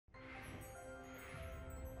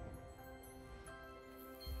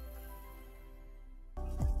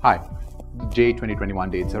Hi, JEE 2021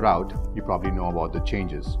 dates are out. You probably know about the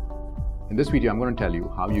changes. In this video, I'm going to tell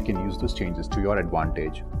you how you can use those changes to your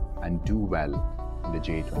advantage and do well in the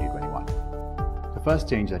JEE 2021. The first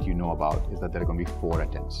change that you know about is that there are going to be 4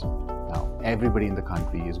 attempts. Now, everybody in the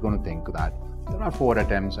country is going to think that there are 4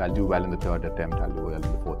 attempts, I'll do well in the 3rd attempt, I'll do well in the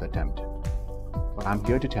 4th attempt. But I'm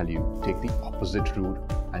here to tell you, take the opposite route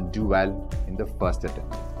and do well in the 1st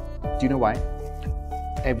attempt. Do you know why?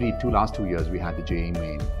 Every last 2 years we had the JEE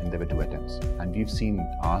main and there were 2 attempts, and we've seen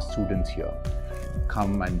our students here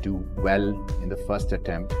come and do well in the 1st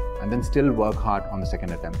attempt and then still work hard on the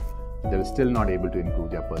 2nd attempt. They were still not able to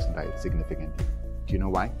improve their percentile significantly. Do you know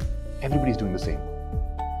why? Everybody's doing the same.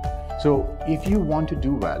 So if you want to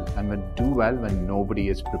do well, and do well when nobody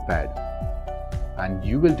is prepared, and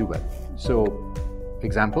you will do well. So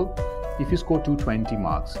example, if you score 220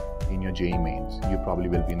 marks in your JEE mains, you probably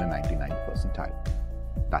will be in the 99th percentile.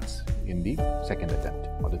 That's in the 2nd attempt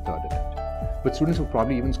or the 3rd attempt. But students who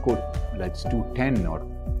probably even scored like 210 or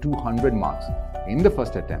 200 marks in the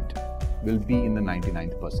 1st attempt will be in the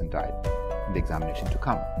 99th percentile in the examination to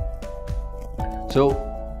come. So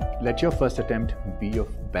let your 1st attempt be your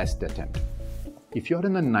best attempt. If you're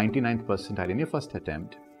in the 99th percentile in your 1st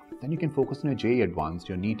attempt, then you can focus on your JEE Advanced,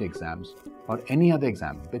 your NEET exams, or any other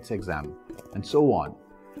exam, BITS exam, and so on,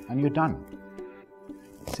 and you're done.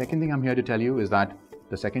 Second thing I'm here to tell you is that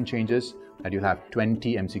the second change is that you'll have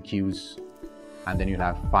 20 MCQs and then you'll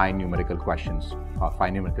have 5 numerical questions, or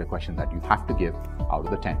 5 numerical questions that you have to give out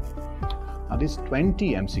of the 10. Now these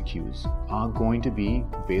 20 MCQs are going to be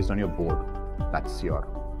based on your board. That's your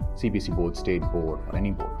CBSE board, state board, or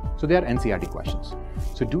any board. So they are NCERT questions.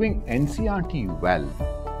 So doing NCERT well,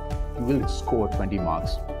 you will score 20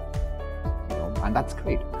 marks, and that's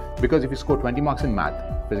great. Because if you score 20 marks in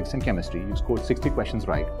math, physics and chemistry, you scored 60 questions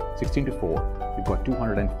right, 16 to 4, you've got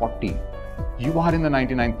 240. You are in the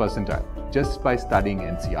 99th percentile just by studying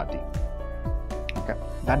NCERT. Okay,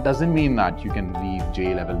 that doesn't mean that you can leave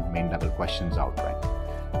JEE level, main level questions out,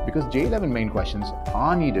 right? Because JEE level main questions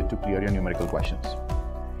are needed to clear your numerical questions.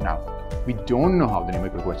 Now, we don't know how the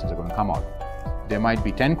numerical questions are going to come out. There might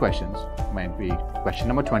be 10 questions, might be question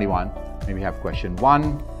number 21, maybe have question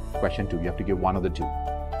 1, question 2, you have to give one of the 2.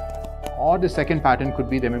 Or the second pattern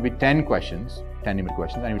could be there may be 10 questions, 10 numerical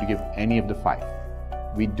questions, and you have to give any of the 5.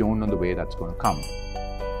 We don't know the way that's going to come.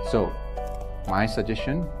 So my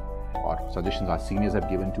suggestion, or suggestions our seniors have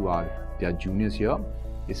given to their juniors here,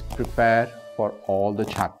 is prepare for all the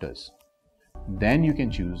chapters. Then you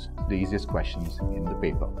can choose the easiest questions in the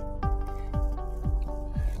paper.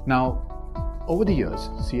 Now, over the years,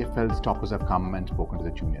 CFL's toppers have come and spoken to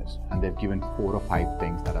the juniors, and they've given 4 or 5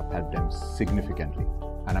 things that have helped them significantly,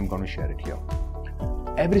 and I'm going to share it here.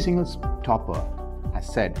 Every single topper has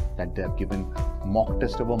said that they've given mock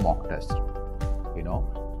test over mock test,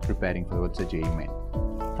 preparing towards the JEE main.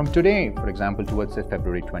 From today, for example, towards the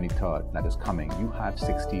February 23rd that is coming, you have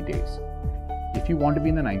 60 days. If you want to be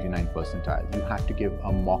in the 99th percentile, you have to give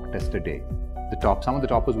a mock test a day. Some of the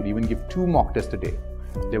toppers would even give 2 mock tests a day.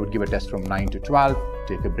 They would give a test from 9 to 12,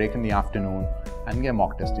 take a break in the afternoon, and get a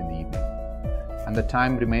mock test in the evening. And the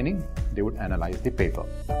time remaining, they would analyze the paper.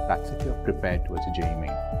 That's if you're prepared towards the JEE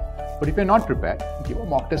main. But if you're not prepared, give a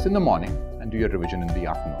mock test in the morning and do your revision in the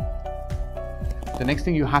afternoon. The next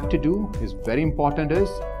thing you have to do is very important is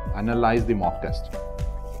analyze the mock test.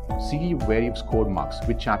 See where you've scored marks,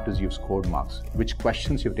 which chapters you've scored marks, which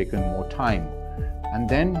questions you've taken more time, and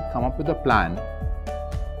then come up with a plan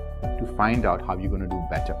to find out how you're going to do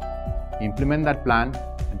better. Implement that plan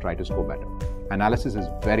and try to score better. Analysis is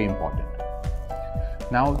very important.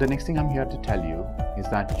 Now, the next thing I'm here to tell you is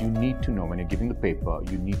that you need to know when you're giving the paper,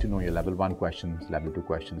 you need to know your level 1 questions, level 2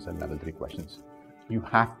 questions, and level 3 questions. You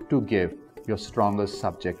have to give your strongest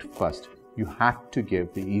subject first. You have to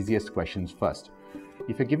give the easiest questions first.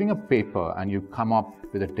 If you're giving a paper and you come up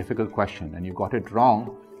with a difficult question and you got it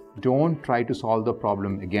wrong, don't try to solve the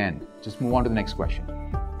problem again. Just move on to the next question.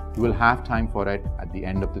 You will have time for it at the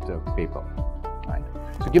end of the paper. Right?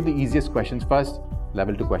 So give the easiest questions first,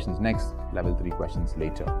 level 2 questions next, level 3 questions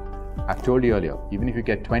later. I've told you earlier, even if you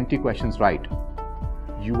get 20 questions right,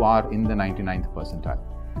 you are in the 99th percentile.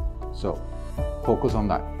 So focus on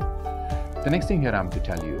that. The next thing here I'm to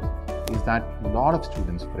tell you is that a lot of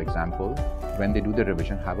students, for example, when they do the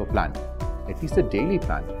revision, have a plan, at least a daily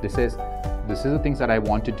plan. This is the things that I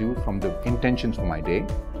want to do from the intentions for my day,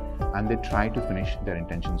 and they try to finish their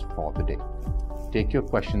intentions for the day. Take your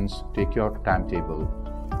questions, take your timetable,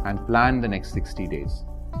 and plan the next 60 days.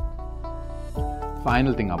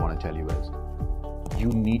 Final thing I want to tell you is, you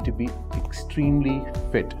need to be extremely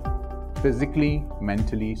fit, physically,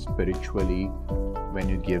 mentally, spiritually, when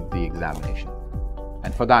you give the examination.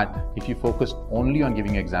 And for that, if you focus only on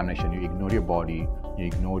giving examination, you ignore your body, you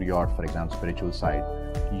ignore your, for example, spiritual side,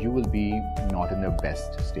 you will be not in the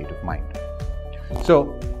best state of mind.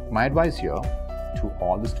 So my advice here to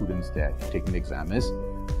all the students there taking the exam is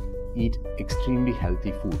eat extremely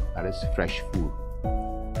healthy food, that is fresh food.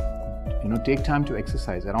 Take time to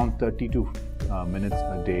exercise. Around 32 minutes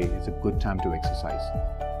a day is a good time to exercise.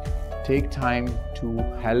 Take time to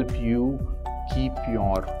help you keep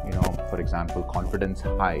your, for example, confidence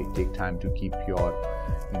high. Take time to keep your,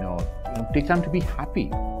 take time to be happy.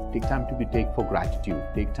 Take time to take for gratitude.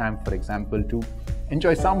 Take time, for example, to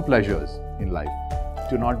enjoy some pleasures in life.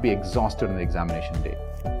 Do not be exhausted on the examination day.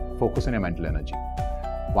 Focus on your mental energy.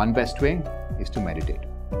 One best way is to meditate.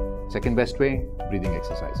 Second best way, breathing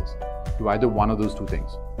exercises. Do either one of those two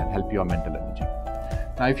things and help your mental energy.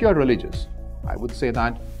 Now, if you are religious, I would say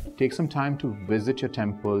that take some time to visit your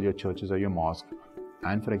temple, your churches or your mosque,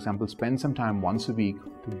 and for example, spend some time once a week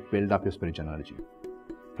to build up your spiritual energy.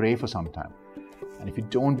 Pray for some time. And if you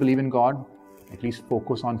don't believe in God, at least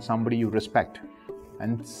focus on somebody you respect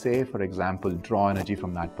and say, for example, draw energy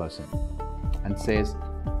from that person and says,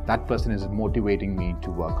 that person is motivating me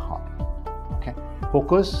to work hard. Okay?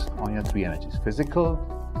 Focus on your three energies: physical,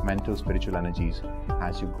 mental, spiritual energies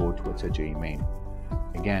as you go towards your JEE main.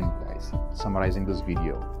 Again, guys, summarizing this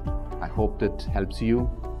video, I hope that helps you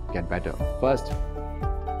get better. First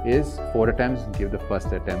is 4 attempts. Give the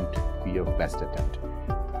first attempt be your best attempt.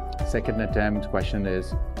 Second attempt question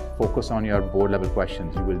is focus on your board level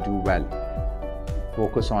questions. You will do well.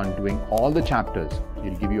 Focus on doing all the chapters.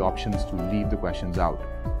 It'll give you options to leave the questions out.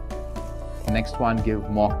 Next one, give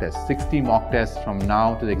mock tests. 60 mock tests from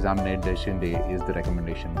now to the examination day is the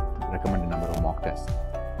recommended number of mock tests.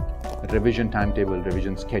 Revision timetable,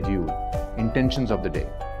 revision schedule, intentions of the day.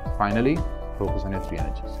 Finally, focus on your three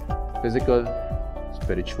energies: physical,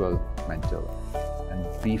 spiritual, mental, and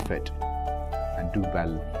be fit and do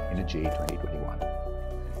well in a JEE 2021.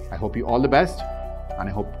 I hope you all the best, and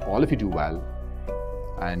I hope all of you do well,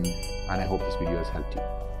 and I hope this video has helped you.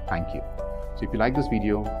 Thank you. So if you like this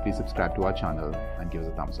video, please subscribe to our channel and give us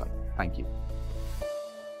a thumbs up. Thank you.